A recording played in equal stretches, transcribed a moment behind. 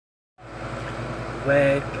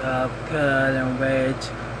Wake up, couldn't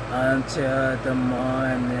wait until the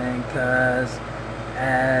morning, 'cause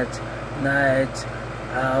at night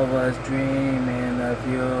I was dreaming of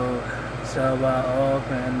you. So I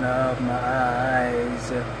opened up my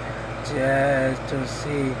eyes just to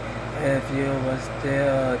see if you were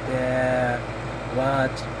still there.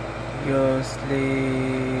 Watch you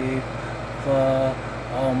sleep for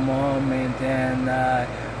a moment, then I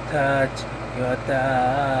touch your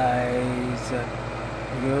thighs.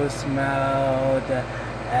 You smiled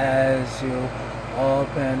as you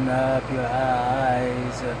open up your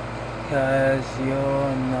eyes, 'cause you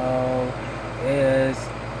know it's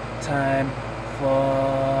time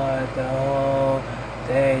for the whole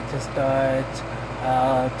day to start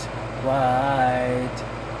out wide.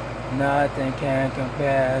 Nothing can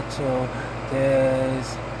compare to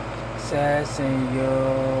this sensing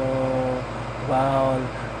you while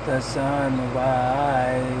the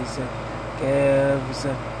sunrise gives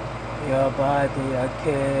your body a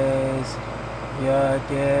kiss. You're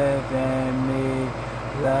giving me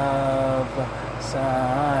love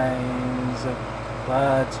signs,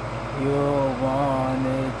 but you want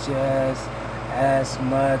it just as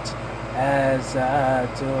much as I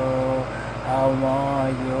do. I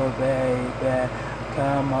want you, baby.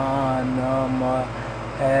 Come on, no more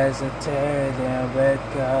hesitating.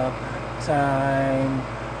 Wake up, time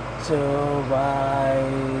to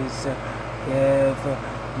rise. Give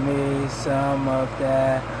me some of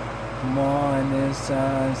that morning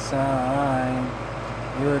sunshine.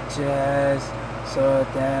 You just so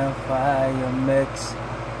damn fire, mix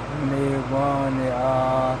me want it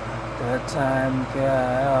all the time,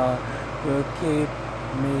 girl. You keep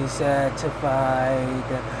me satisfied.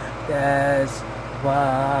 That's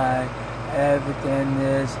why everything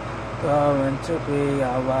is going to be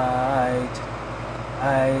alright.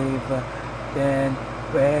 I've been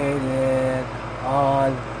waiting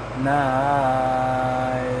all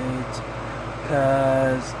night,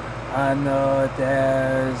 'cause I know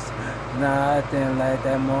there's nothing like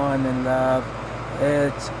that morning love.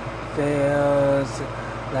 It feels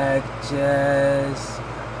like just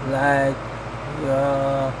like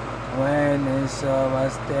you're winning, so I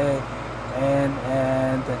stay in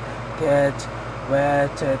and get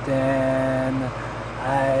wetter than I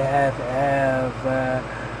have ever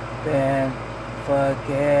been.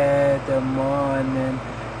 Forget the morning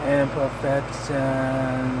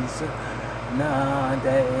imperfections. Now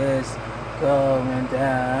that it's going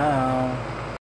down.